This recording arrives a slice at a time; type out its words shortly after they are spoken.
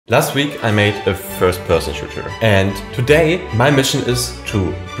Last week I made a first-person shooter, and today my mission is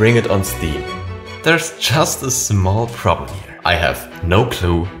to bring it on Steam. There's just a small problem here. I have no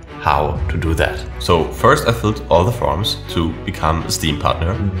clue how to do that. So first I filled all the forms to become a Steam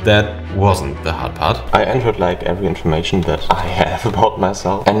partner. That wasn't the hard part. I entered like every information that I have about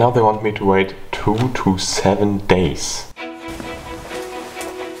myself, and now they want me to wait 2 to 7 days.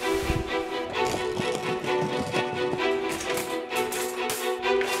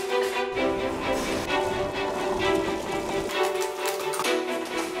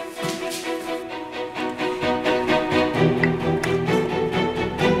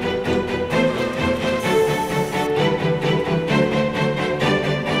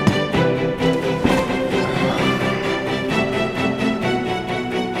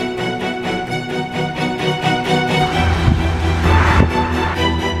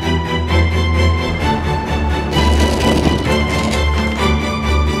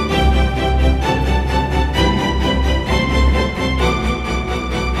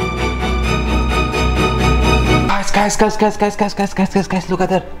 Guys, look at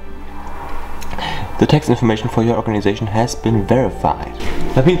that. The text information for your organization has been verified.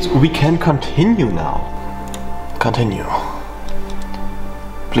 That means we can continue now. Continue.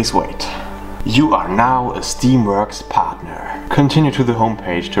 Please wait. You are now a Steamworks partner. Continue to the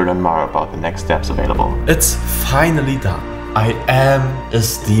homepage to learn more about the next steps available. It's finally done. I am a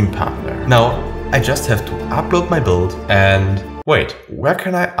Steam partner. Now, I just have to upload my build and... Wait, where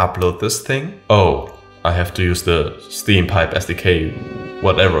can I upload this thing? Oh. I have to use the Steam Pipe SDK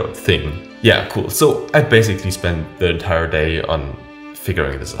whatever thing. Yeah, cool. So I basically spent the entire day on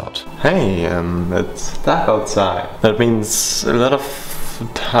figuring this out. Hey, it's dark outside. That means a lot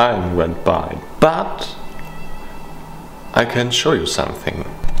of time went by. But I can show you something.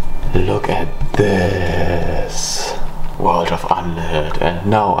 Look at this. World of Unlit. And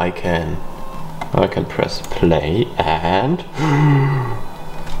now I can press play and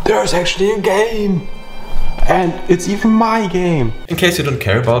there's actually a game. And it's even my game! In case you don't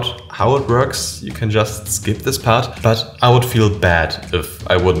care about how it works, you can just skip this part, but I would feel bad if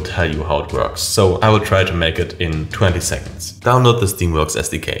I wouldn't tell you how it works, so I will try to make it in 20 seconds. Download the Steamworks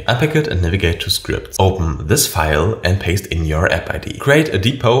SDK, unpack it and navigate to scripts. Open this file and paste in your app ID. Create a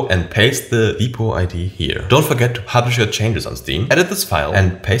depot and paste the depot ID here. Don't forget to publish your changes on Steam. Edit this file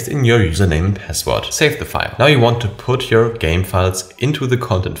and paste in your username and password. Save the file. Now you want to put your game files into the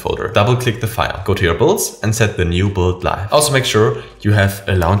content folder. Double click the file. Go to your builds and set the new build live. Also make sure you have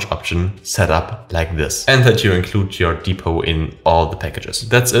a launch option set up like this and that you include your depot in all the packages.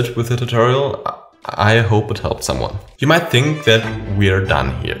 That's it with the tutorial. I hope it helped someone. You might think that we're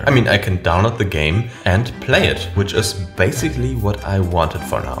done here. I mean, I can download the game and play it, which is basically what I wanted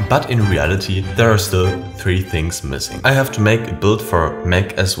for now. But in reality, there are still 3 things missing. I have to make a build for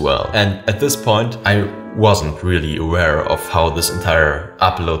Mac as well. And at this point, I wasn't really aware of how this entire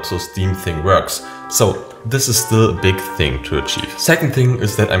upload to Steam thing works. So this is still a big thing to achieve. Second thing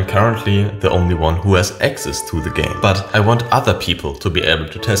is that I'm currently the only one who has access to the game, but I want other people to be able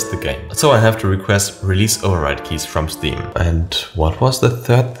to test the game. So I have to request release override keys from Steam. And what was the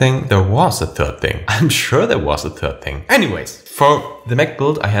third thing? There was a third thing. I'm sure there was a third thing. Anyways, for the Mac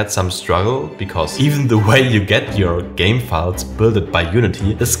build I had some struggle because even the way you get your game files builded by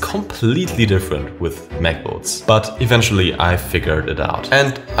Unity is completely different with Mac builds. But eventually I figured it out.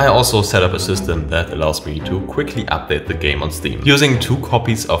 And I also set up a system that allows me to quickly update the game on Steam. Using 2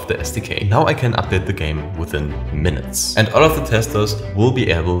 copies of the SDK, now I can update the game within minutes. And all of the testers will be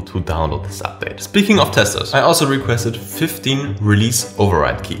able to download this update. Speaking of testers, I also requested 15 release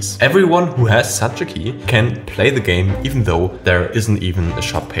override keys. Everyone who has such a key can play the game even though there isn't even a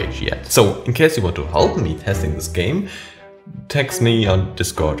shop page yet. So in case you want to help me testing this game, text me on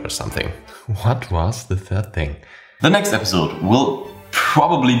Discord or something. What was the third thing? The next episode will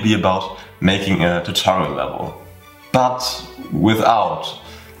probably be about making a tutorial level, but without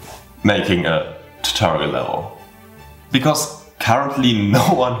making a tutorial level. Because currently no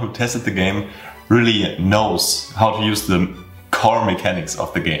one who tested the game really knows how to use the core mechanics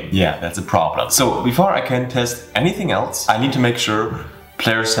of the game. Yeah, that's a problem. So before I can test anything else, I need to make sure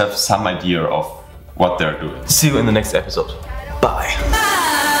players have some idea of what they're doing. See you in the next episode. Bye.